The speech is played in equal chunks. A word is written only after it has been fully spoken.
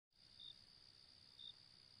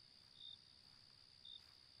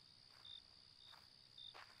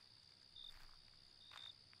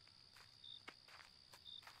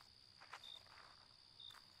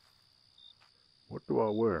do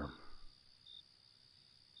I wear?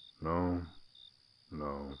 No.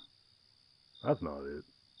 No. That's not it.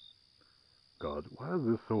 God, why is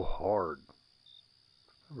this so hard?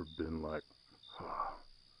 It's never been like...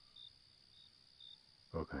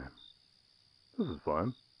 Okay. This is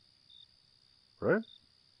fine. Right?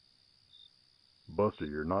 Buster,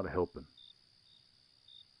 you're not helping.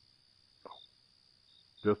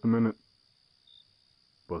 Just a minute.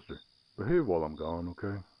 Buster, behave while I'm gone,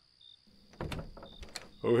 okay?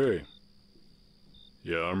 Oh, hey.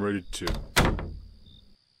 Yeah, I'm ready to...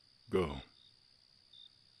 go.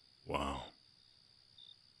 Wow.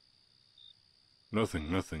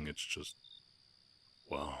 Nothing, it's just...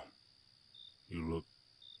 wow. You look...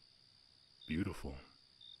 beautiful.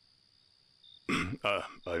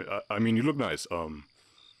 I mean, you look nice.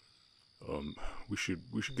 We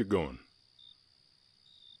should get going.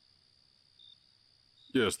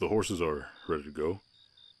 Yes, the horses are ready to go.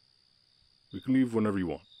 We can leave whenever you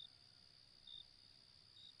want.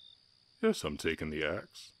 Yes, I'm taking the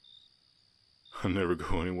axe. I'll never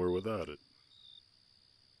go anywhere without it.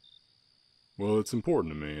 Well, it's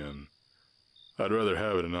important to me, and I'd rather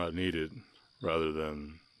have it and not need it, rather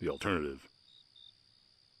than the alternative.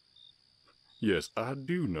 Yes, I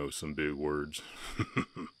do know some big words.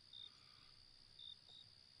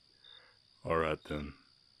 Alright then,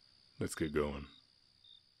 let's get going.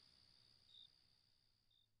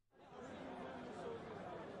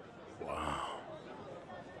 Wow,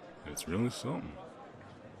 it's really something.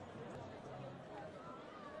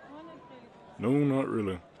 No, not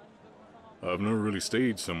really. I've never really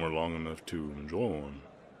stayed somewhere long enough to enjoy one.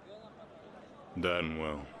 That and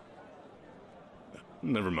well...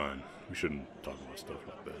 never mind. We shouldn't talk about stuff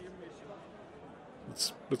like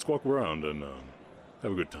that. Let's walk around and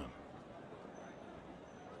have a good time.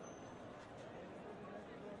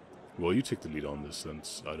 Well, you take the lead on this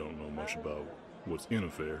since I don't know much about what's in a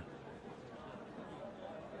fair.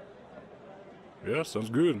 Yeah, sounds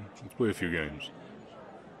good. Let's play a few games.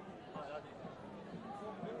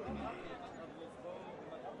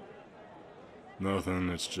 Nothing,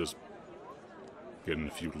 it's just getting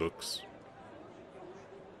a few looks.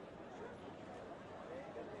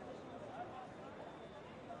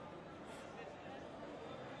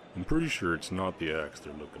 I'm pretty sure it's not the axe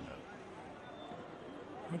they're looking at.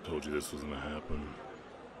 I told you this was gonna happen.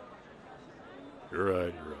 You're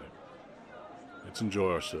right. Let's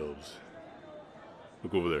enjoy ourselves.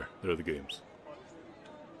 Look over there, there are the games.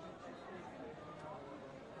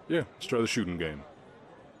 Yeah, let's try the shooting game.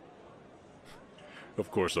 Of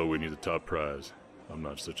course, I'll win you the top prize. I'm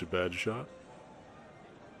not such a bad shot.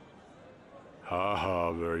 Ha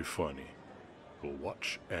ha, very funny. We'll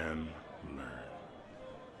watch and learn.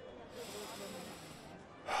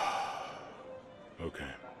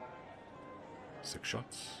 Okay. 6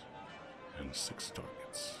 shots and 6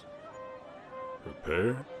 targets.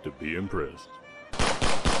 Prepare to be impressed.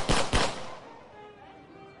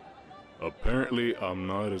 Apparently, I'm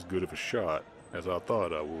not as good of a shot as I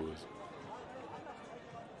thought I was.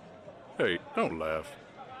 Hey, don't laugh.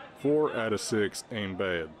 4 out of 6 ain't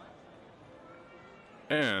bad.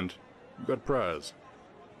 And you got a prize.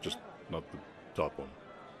 Just not the top one.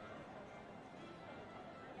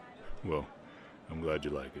 Well, I'm glad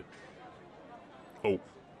you like it. Oh,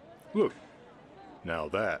 look. Now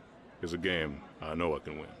that is a game I know I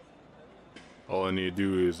can win. All I need to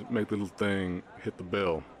do is make the little thing hit the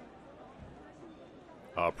bell.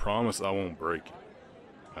 I promise I won't break it.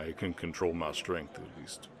 I can control my strength at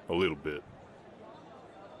least a little bit.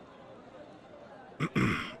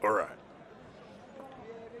 Alright.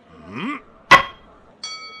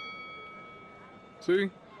 See?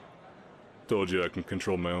 Told you I can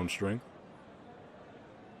control my own strength.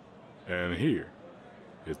 And here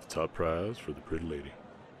is the top prize for the pretty lady.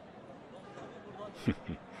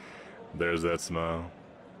 There's that smile.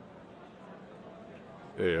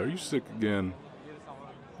 Hey, are you sick again?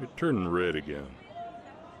 You're turning red again.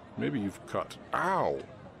 Maybe you've caught... Ow!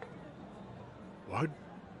 What?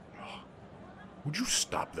 Would you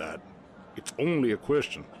stop that? It's only a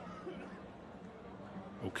question.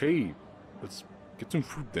 Okay, let's get some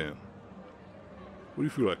fruit then. What do you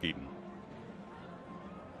feel like eating?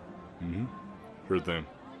 Sure thing.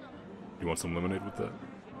 You want some lemonade with that?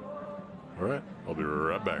 Alright, I'll be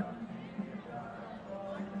right back.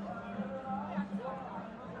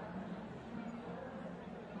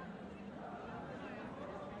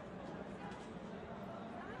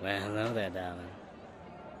 Well, hello there, darling.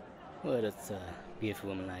 What is a beautiful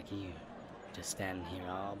woman like you just standing here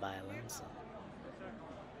all by lonesome?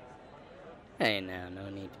 Hey now, no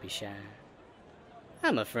need to be shy.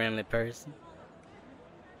 I'm a friendly person.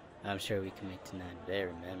 I'm sure we can make tonight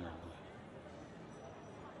very memorable.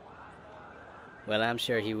 Well, I'm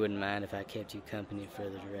sure he wouldn't mind if I kept you company for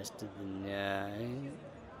the rest of the night.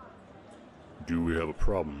 Do we have a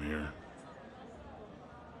problem here?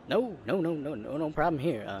 No problem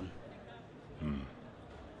here.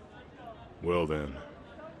 Well then,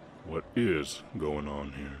 what is going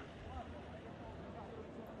on here?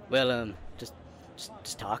 Well, just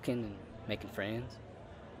talking and making friends.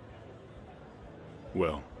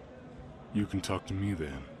 Well, you can talk to me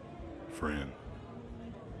then, friend.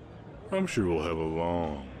 I'm sure we'll have a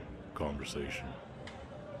long conversation.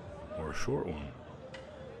 Or a short one,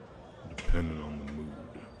 depending on the mood.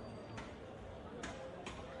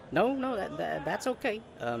 No, that's okay.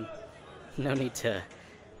 No need to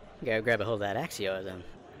grab a hold of that axe of yours.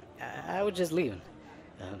 I was just leaving.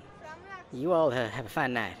 You all have a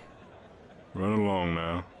fine night. Run along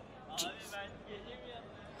now. Jeez.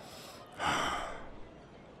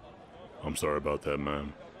 I'm sorry about that,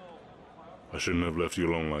 man. I shouldn't have left you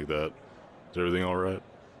alone like that. Is everything alright?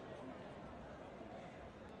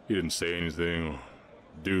 He didn't say anything or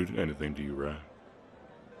do anything to you, right?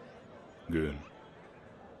 Good.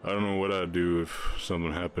 I don't know what I'd do if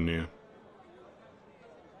something happened to you.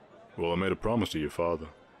 Well, I made a promise to your father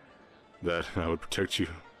that I would protect you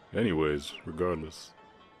anyways, regardless.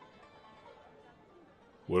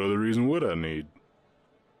 What other reason would I need?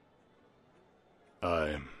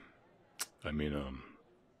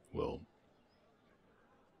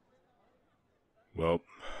 Well,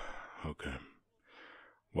 okay.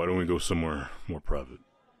 Why don't we go somewhere more private?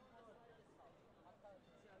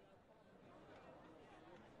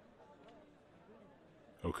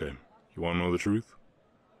 Okay, you want to know the truth?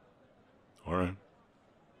 Alright.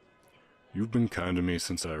 You've been kind to me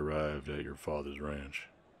since I arrived at your father's ranch.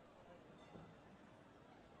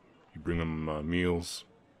 You bring him my meals.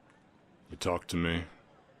 You talk to me.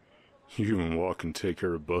 You even walk and take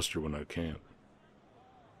care of Buster when I can't.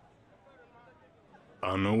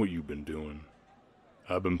 I know what you've been doing.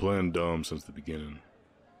 I've been playing dumb since the beginning.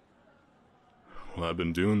 Well, I've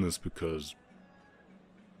been doing this because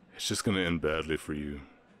it's just gonna end badly for you.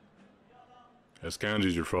 As kind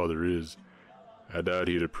as your father is, I doubt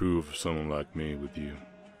he'd approve of someone like me with you.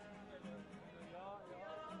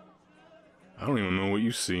 I don't even know what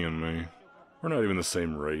you see in me. We're not even the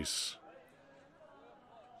same race.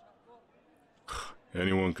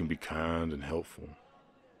 Anyone can be kind and helpful.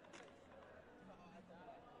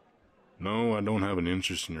 No, I don't have an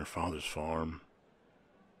interest in your father's farm.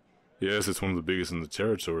 Yes, it's one of the biggest in the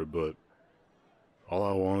territory, but all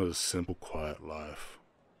I want is a simple, quiet life.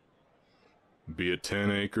 Be it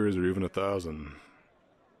 10 acres or even 1,000,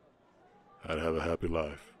 I'd have a happy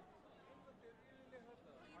life.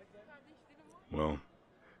 Well,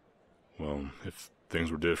 if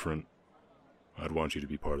things were different, I'd want you to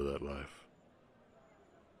be part of that life.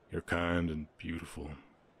 You're kind and beautiful.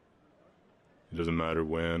 It doesn't matter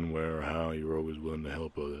when, where, or how, you're always willing to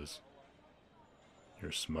help others.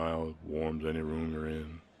 Your smile warms any room you're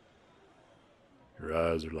in. Your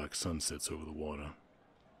eyes are like sunsets over the water.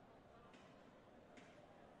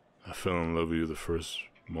 I fell in love with you the first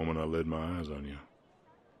moment I laid my eyes on you.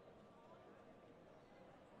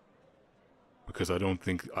 Because I don't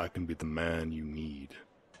think I can be the man you need.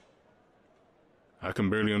 I can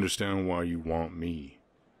barely understand why you want me.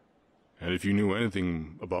 And if you knew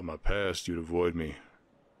anything about my past, you'd avoid me.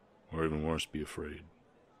 Or even worse, be afraid.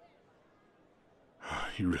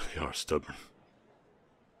 You really are stubborn.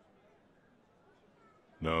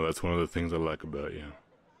 No, that's one of the things I like about you.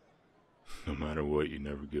 No matter what, you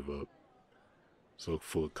never give up. So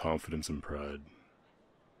full of confidence and pride.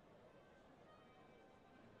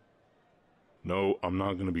 No, I'm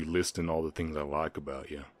not going to be listing all the things I like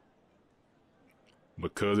about you.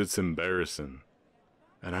 Because it's embarrassing.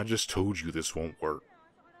 And I just told you this won't work.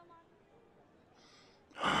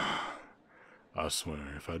 I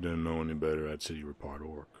swear, if I didn't know any better, I'd say you were part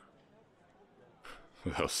orc.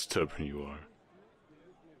 With how stubborn you are.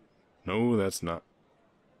 No, that's not...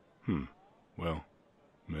 Well,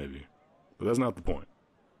 maybe. But that's not the point.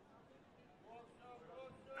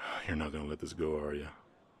 You're not gonna let this go, are you?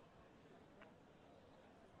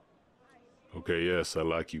 Okay, yes, I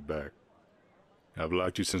like you back. I've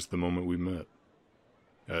liked you since the moment we met.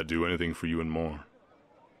 I'd do anything for you and more.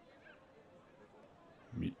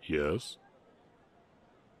 Yes?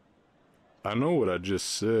 I know what I just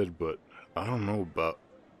said, but I don't know about...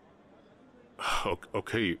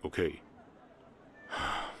 Okay.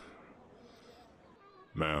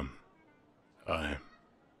 Ma'am, I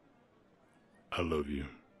love you.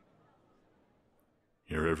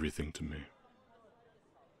 You're everything to me.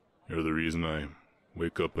 You're the reason I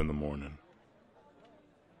wake up in the morning.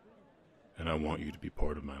 And I want you to be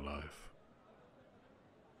part of my life.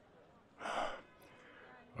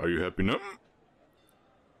 Are you happy now?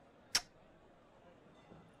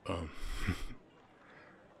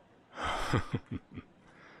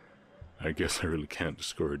 I guess I really can't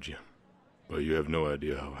discourage you, but you have no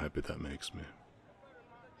idea how happy that makes me.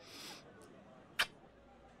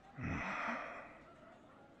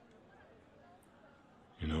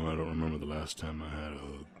 You know, I don't remember the last time I had a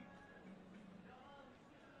hug.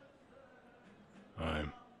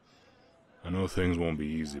 I know things won't be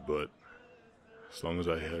easy, but as long as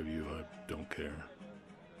I have you, I don't care.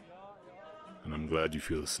 And I'm glad you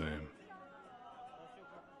feel the same.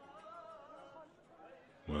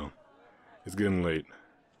 Well, it's getting late.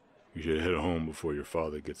 You should head home before your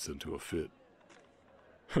father gets into a fit.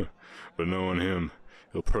 But knowing him,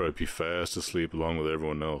 he'll probably be fast asleep along with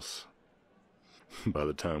everyone else by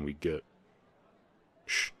the time we get...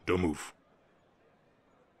 Shh, don't move.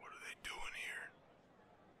 What are they doing here?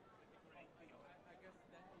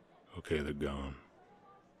 Okay, they're gone.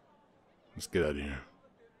 Let's get out of here.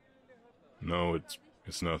 No,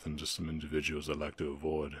 it's nothing, just some individuals I like to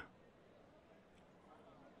avoid.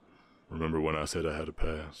 Remember when I said I had a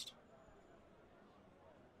past?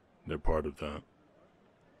 They're part of that.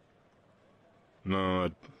 No,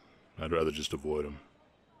 I'd rather just avoid them.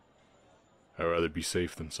 I'd rather be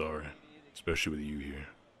safe than sorry, especially with you here.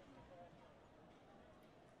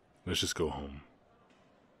 Let's just go home.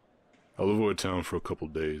 I'll avoid town for a couple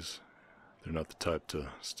days. They're not the type to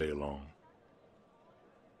stay long.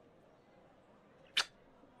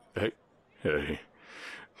 Hey,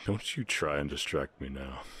 don't you try and distract me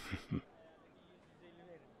now.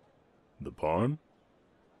 The barn?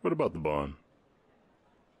 What about the barn?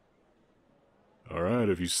 Alright,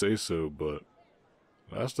 if you say so, but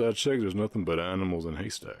last I checked, there's nothing but animals and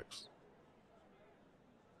haystacks.